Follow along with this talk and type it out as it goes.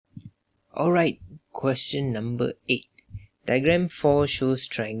Alright, question number 8. Diagram 4 shows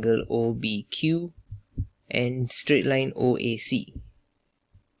triangle OBQ and straight line OAC.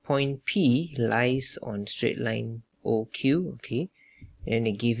 Point P lies on straight line OQ, okay, and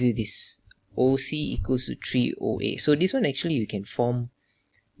they give you this OC equals to 3OA. So this one actually you can form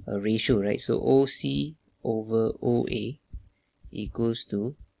a ratio, right? So OC over OA equals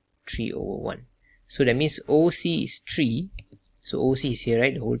to 3 over 1. So that means OC is 3. So OC is here,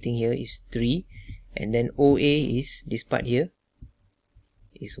 right? The whole thing here is 3. And then OA is, this part here,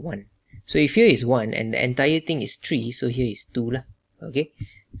 is 1. So if here is 1 and the entire thing is 3, so here is 2 lah. Okay.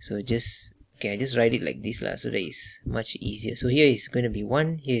 So I just write it like this lah, so that is much easier. So here is going to be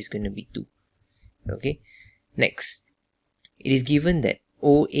 1, here is going to be 2. Okay. Next, it is given that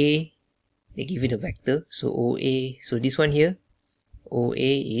OA, they give it a vector. So OA, so this one here, OA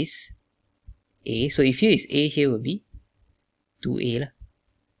is A. So if here is A, here will be 2A lah.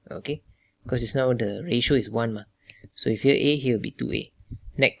 Okay. Because just now the ratio is 1 ma. So if here A, here will be 2A.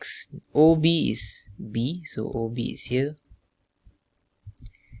 Next, OB is B. So OB is here.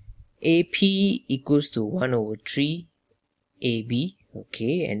 AP equals to 1 over 3 AB.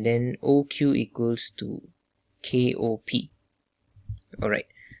 Okay. And then OQ equals to KOP. Alright.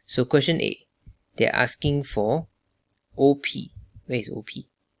 So question A. They're asking for OP. Where is OP?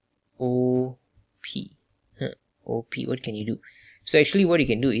 OP. OP. What can you do? So actually what you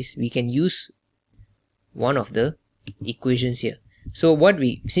can do is we can use one of the equations here. So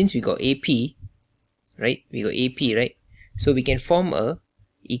since we got AP, right? We got AP, right? So we can form a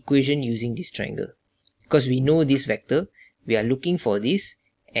equation using this triangle. Because we know this vector, we are looking for this,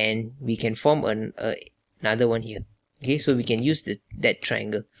 and we can form another one here. Okay, so we can use that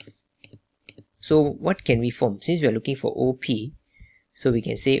triangle. So what can we form? Since we are looking for OP, so we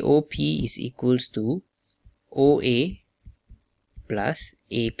can say OP is equals to OA plus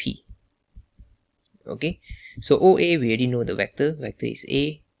AP. Okay, so OA we already know the vector. Vector is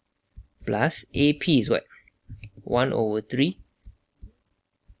A, plus AP is what? 1 over 3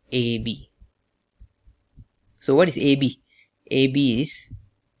 AB. So what is AB? AB is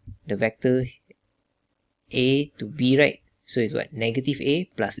the vector A to B, right? So it's what? Negative A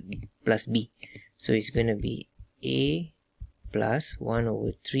plus B. So it's going to be A plus 1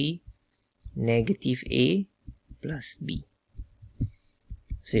 over 3 negative A plus B.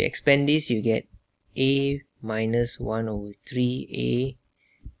 So you expand this, you get A minus 1 over 3A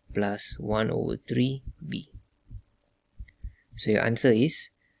plus 1 over 3B. So your answer is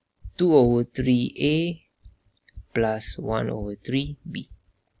 2 over 3A plus 1 over 3B.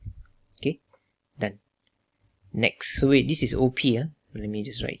 Okay, done. Next, so wait, this is OP, huh? Let me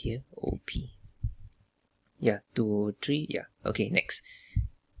just write here, OP. Yeah, 2 over 3, yeah. Okay, next.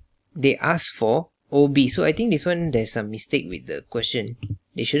 They ask for OB. So I think this one, there's some mistake with the question.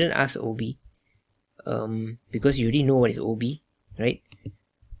 They shouldn't ask OB. Because you already know what is OB, right?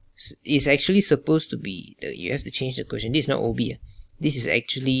 It's actually supposed to be, you have to change the question. This is not OB. This is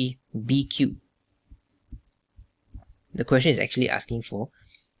actually BQ. The question is actually asking for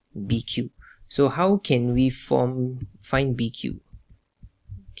BQ. So how can we find BQ?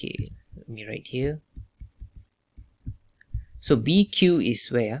 Okay, let me write here. So BQ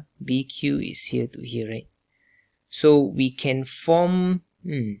is where? BQ is here to here, right? So we can form,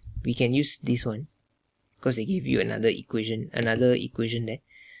 we can use this one because they give you another equation there.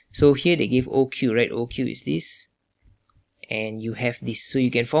 So here they give OQ, right? OQ is this, and you have this. So you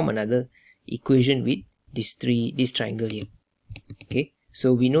can form another equation with this triangle here. Okay,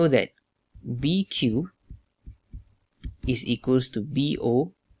 so we know that BQ is equals to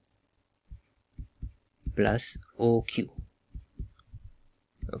BO plus OQ.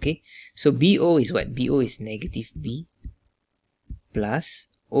 Okay, so BO is what? BO is negative B plus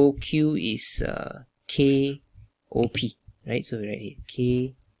OQ is KOP, right? So we write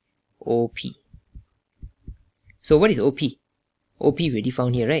here KOP. So what is OP? OP we already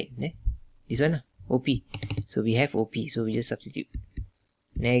found here, right? This one, OP. So we have OP, so we just substitute.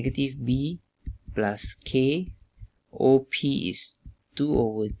 Negative B plus K. OP is 2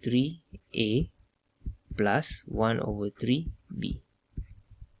 over 3A plus 1 over 3B.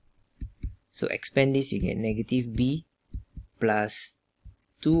 So expand this, you get negative B plus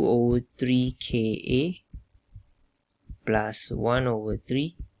 2 over 3 KA plus 1 over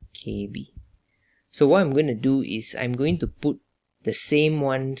 3 KB. So what I'm going to do is I'm going to put the same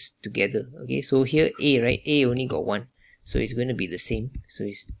ones together. Okay, so here A, right? A only got 1. So it's going to be the same. So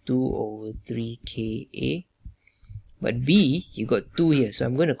it's 2 over 3 KA. But B, you got 2 here. So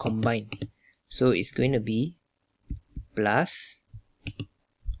I'm going to combine. So it's going to be plus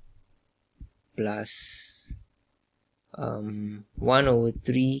 1 over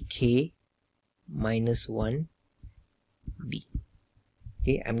 3K minus 1 b.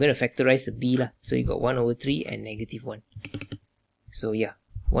 Okay, I'm going to factorize the b lah. So you got 1 over 3 and negative 1. So yeah,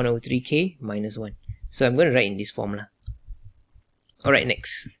 1 over 3k minus 1. So I'm going to write in this formula. Alright,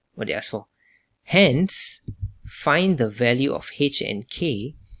 next, what they ask for. Hence, find the value of h and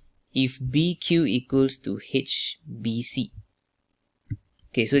k if bq equals to hbc.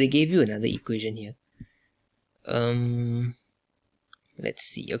 Okay, so they gave you another equation here. Let's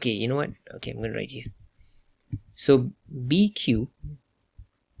see. Okay, you know what? Okay, I'm going to write here. So bq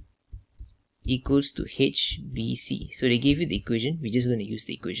equals to hbc. So they gave you the equation. We're just going to use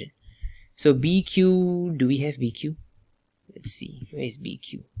the equation. So bq, do we have bq? Let's see. Where is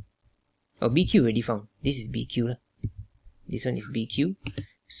bq? Oh, bq already found. This is bq lah. This one is bq.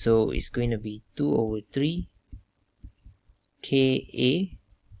 So it's going to be 2 over 3 ka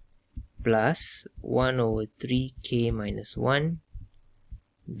plus 1 over 3 k minus 1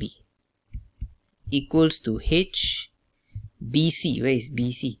 b equals to h bc. Where is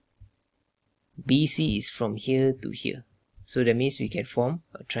bc? BC is from here to here. So that means we can form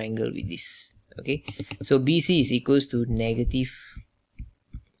a triangle with this. Okay, so BC is equals to negative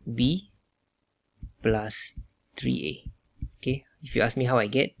B plus 3A. Okay, if you ask me how I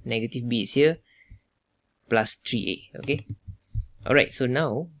get, negative B is here plus 3A. Okay, alright, so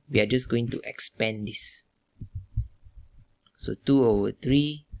now we are just going to expand this. So 2 over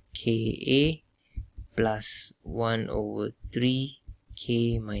 3 KA plus 1 over 3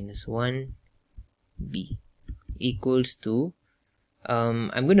 K minus 1 B equals to, I'm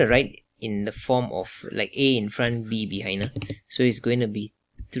going to write in the form of like A in front, B behind. So it's going to be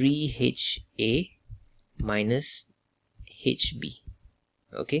 3HA minus HB.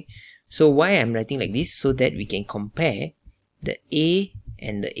 Okay, so why I'm writing like this? So that we can compare the A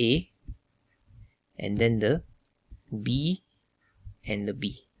and the A, and then the B and the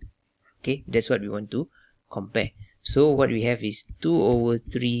B. Okay, that's what we want to compare. So what we have is 2 over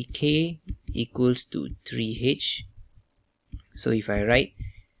 3K equals to 3H. So if I write,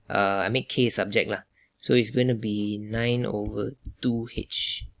 I make K subject lah. So it's going to be 9 over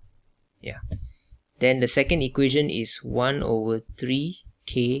 2H. Yeah. Then the second equation is 1 over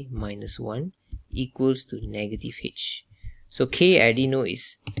 3K minus 1 equals to negative H. So K I already know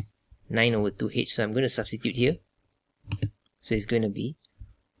is 9 over 2H. So I'm going to substitute here. So it's going to be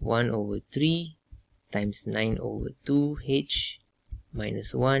 1 over 3 times 9 over 2H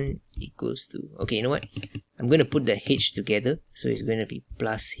minus 1 equals to, okay, you know what? I'm going to put the H together. So it's going to be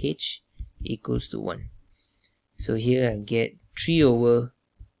plus H equals to 1. So here I get 3 over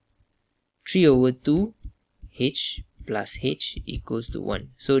 2 H plus H equals to 1.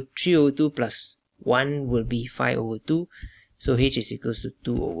 So 3 over 2 plus 1 will be 5 over 2. So H is equals to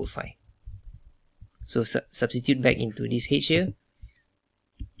 2 over 5. So substitute back into this H here.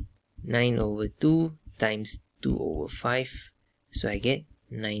 9 over 2 times 2 over 5. So I get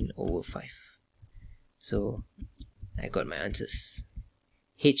 9 over 5. So I got my answers.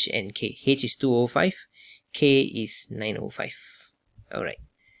 H and K. H is 2 over 5. K is 9 over 5. Alright.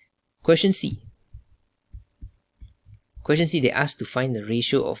 Question C. Question C, they asked to find the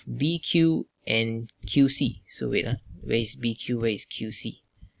ratio of BQ and QC. So wait, where is BQ, where is QC?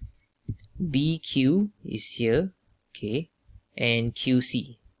 BQ is here, okay, and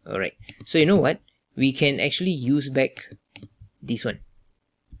QC. Alright, so you know what? We can actually use back this one,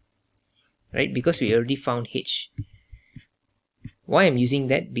 right? Because we already found H. Why I'm using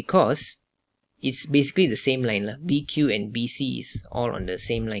that? Because it's basically the same line lah. BQ and BC is all on the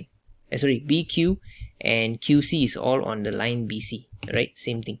same line. BQ and QC is all on the line BC, right?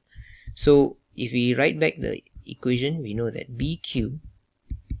 Same thing. So if we write back the equation, we know that BQ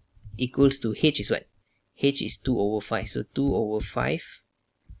equals to H is what? H is 2 over 5. So 2 over 5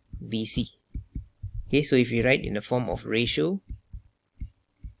 BC. Okay, so if we write in the form of ratio,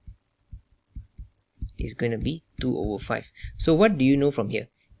 it's going to be 2 over 5. So what do you know from here?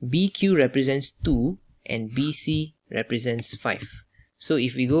 BQ represents 2 and BC represents 5. So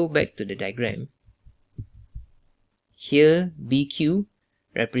if we go back to the diagram, here BQ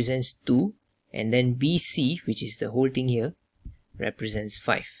represents 2 and then BC, which is the whole thing here, represents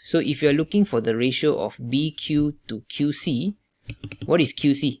 5. So if you're looking for the ratio of BQ to QC, what is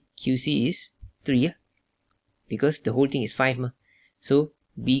QC? QC is 3, because the whole thing is 5 ma. So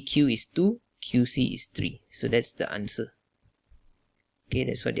BQ is 2, QC is 3. So that's the answer. Okay,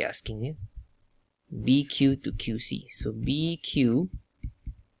 that's what they're asking here. BQ to QC. So BQ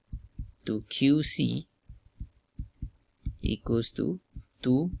to QC equals to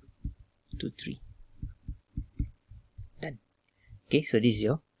 2 to 3. Done. Okay, so this is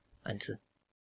your answer.